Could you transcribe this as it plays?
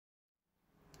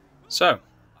So,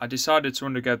 I decided to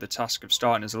undergo the task of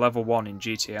starting as a level 1 in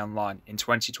GTA Online in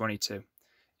 2022.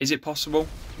 Is it possible?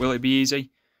 Will it be easy?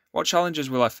 What challenges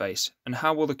will I face? And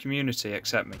how will the community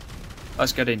accept me?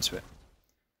 Let's get into it.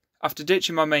 After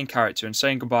ditching my main character and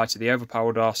saying goodbye to the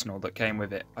overpowered arsenal that came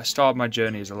with it, I started my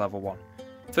journey as a level 1.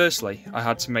 Firstly, I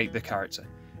had to make the character.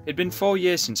 It'd been 4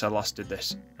 years since I last did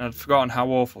this, and I'd forgotten how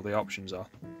awful the options are.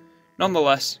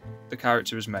 Nonetheless, the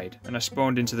character was made, and I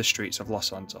spawned into the streets of Los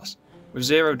Santos, with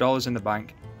 $0 in the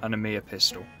bank and a mere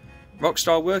pistol.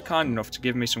 Rockstar were kind enough to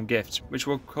give me some gifts, which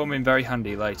will come in very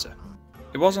handy later.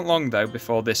 It wasn't long though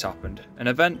before this happened, an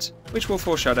event which will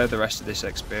foreshadow the rest of this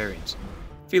experience.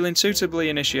 Feeling suitably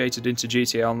initiated into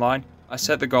GTA Online, I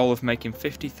set the goal of making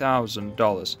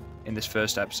 $50,000 in this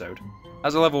first episode.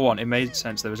 As a level 1, it made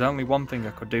sense there was only one thing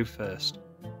I could do first,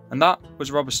 and that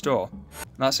was rob a store.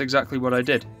 And that's exactly what I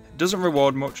did. It doesn't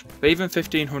reward much, but even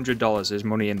 $1,500 is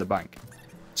money in the bank.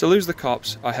 To lose the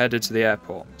cops, I headed to the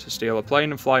airport to steal a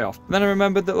plane and fly off. Then I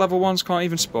remembered that level 1s can't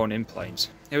even spawn in planes.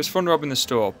 It was fun robbing the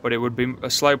store, but it would be a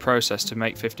slow process to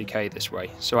make 50k this way,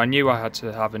 so I knew I had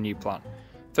to have a new plan.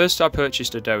 First I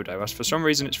purchased a dodo, as for some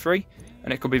reason it's free,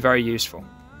 and it could be very useful.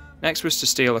 Next was to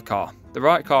steal a car. The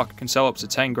right car can sell up to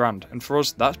 10 grand, and for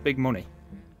us that's big money.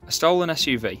 I stole an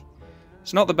SUV.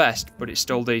 It's not the best, but it's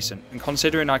still decent, and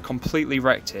considering I completely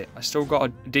wrecked it, I still got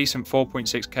a decent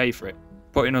 4.6k for it,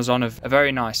 putting us on a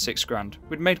very nice 6 grand.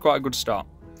 We'd made quite a good start.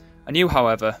 I knew,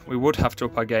 however, we would have to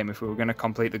up our game if we were going to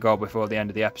complete the goal before the end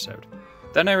of the episode.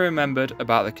 Then I remembered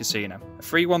about the casino, a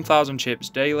free 1,000 chips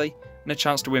daily, and a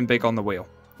chance to win big on the wheel.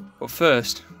 But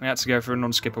first, we had to go for an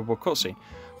unskippable cutscene.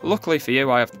 But luckily for you,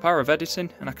 I have the power of editing,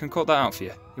 and I can cut that out for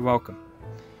you. You're welcome.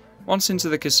 Once into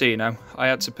the casino, I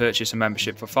had to purchase a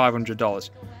membership for $500.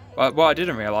 But what I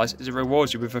didn't realise is it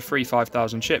rewards you with a free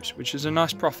 5,000 chips, which is a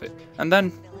nice profit. And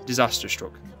then, disaster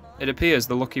struck. It appears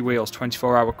the Lucky Wheel's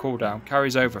 24-hour cooldown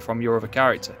carries over from your other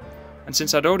character, and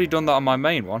since I'd already done that on my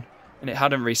main one, and it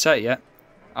hadn't reset yet,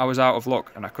 I was out of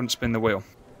luck and I couldn't spin the wheel.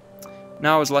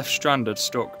 Now I was left stranded,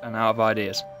 stuck, and out of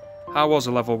ideas. How was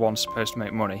a level 1 supposed to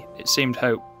make money? It seemed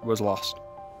hope was lost.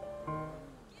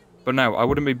 But no, I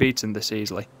wouldn't be beaten this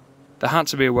easily. There had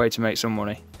to be a way to make some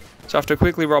money. So after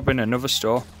quickly robbing another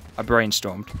store, I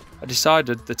brainstormed. I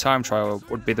decided the time trial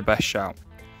would be the best shout.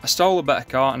 I stole a better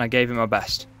car and I gave it my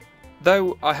best.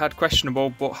 Though I had questionable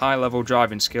but high level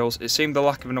driving skills, it seemed the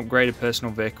lack of an upgraded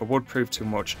personal vehicle would prove too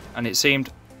much, and it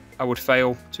seemed I would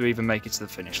fail to even make it to the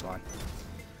finish line.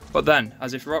 But then,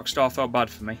 as if Rockstar felt bad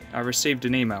for me, I received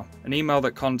an email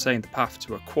that contained the path to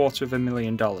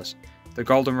 $250,000, the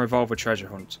Golden Revolver treasure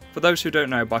hunt. For those who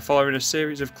don't know, by following a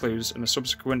series of clues and a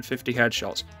subsequent 50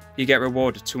 headshots, you get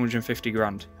rewarded 250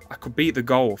 grand. I could beat the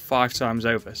goal 5 times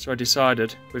over, so I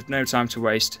decided, with no time to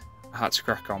waste, I had to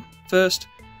crack on. First,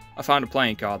 I found a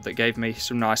playing card that gave me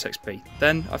some nice XP.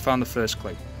 Then I found the first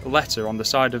clue, a letter on the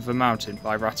side of a mountain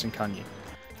by Ratton Canyon.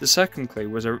 The second clue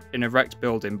was in a wrecked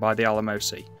building by the Alamo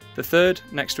Sea. The third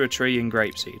next to a tree in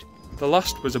Grapeseed. The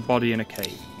last was a body in a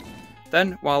cave.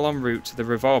 Then, while en route to the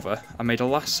revolver, I made a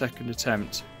last-second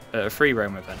attempt at a free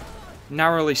roam event,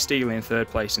 narrowly stealing third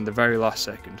place in the very last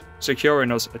second,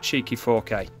 securing us a cheeky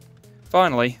 4k.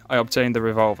 Finally, I obtained the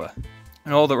revolver,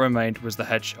 and all that remained was the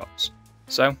headshots.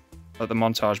 So, let the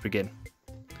montage begin.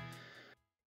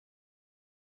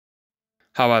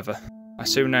 However, I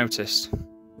soon noticed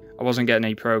I wasn't getting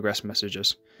any progress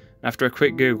messages. After a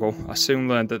quick Google, I soon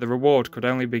learned that the reward could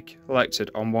only be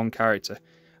collected on one character.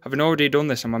 Having already done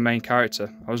this on my main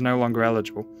character, I was no longer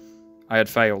eligible. I had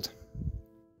failed.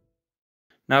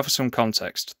 Now for some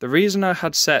context. The reason I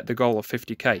had set the goal of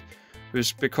 50k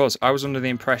was because I was under the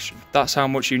impression that's how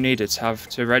much you needed to have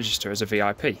to register as a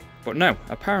VIP. But no,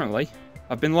 apparently,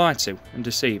 I've been lied to and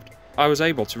deceived. I was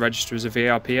able to register as a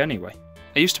VIP anyway.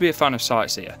 I used to be a fan of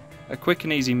Sightseer, a quick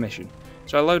and easy mission,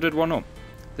 so I loaded one up.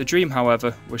 The dream,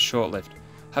 however, was short-lived.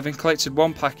 Having collected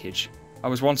one package, I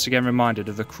was once again reminded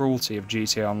of the cruelty of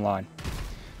GTA Online.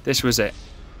 This was it.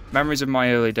 Memories of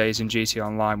my early days in GTA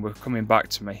Online were coming back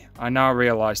to me. I now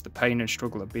realised the pain and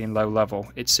struggle of being low level.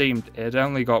 It seemed it had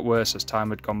only got worse as time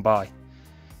had gone by.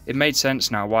 It made sense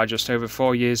now why just over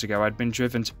 4 years ago I'd been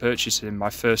driven to purchasing my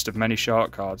first of many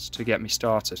shark cards to get me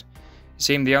started. It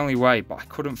seemed the only way, but I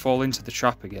couldn't fall into the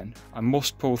trap again. I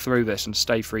must pull through this and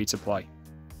stay free to play.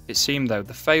 It seemed though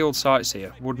the failed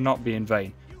Sightseer would not be in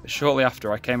vain, but shortly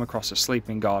after I came across a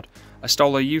sleeping guard. I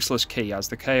stole a useless key as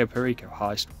the Cayo Perico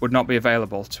heist would not be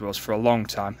available to us for a long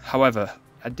time. However,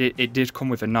 it did come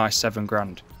with a nice 7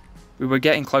 grand. We were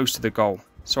getting close to the goal,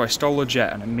 so I stole a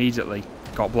jet and immediately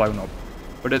got blown up.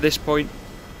 But at this point,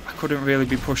 I couldn't really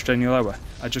be pushed any lower.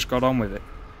 I just got on with it.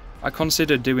 I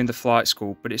considered doing the flight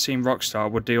school, but it seemed Rockstar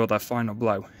would deal their final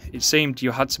blow. It seemed you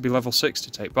had to be level 6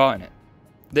 to take part in it.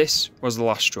 This was the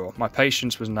last straw. My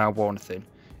patience was now worn thin.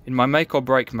 In my make or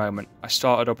break moment, I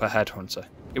started up a headhunter.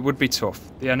 It would be tough.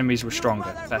 The enemies were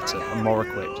stronger, better, and more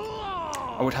equipped.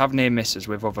 I would have near misses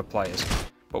with other players,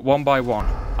 but one by one,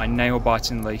 I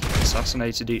nail-bitingly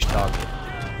assassinated each target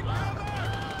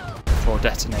before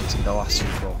detonating the last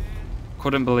C4.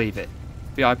 Couldn't believe it.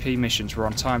 VIP missions were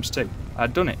on ×2. I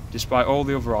had done it, despite all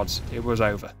the other odds. It was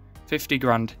over. 50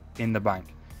 grand in the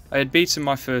bank. I had beaten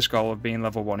my first goal of being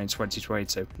level 1 in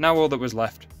 2022. Now all that was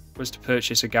left was to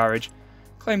purchase a garage,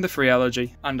 claim the free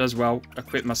elegy, and as well,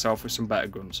 equip myself with some better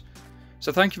guns.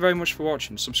 So thank you very much for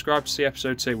watching. Subscribe to see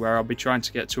episode 2 where I'll be trying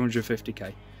to get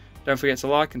 250k. Don't forget to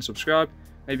like and subscribe,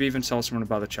 maybe even tell someone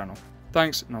about the channel.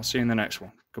 Thanks, and I'll see you in the next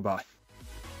one. Goodbye.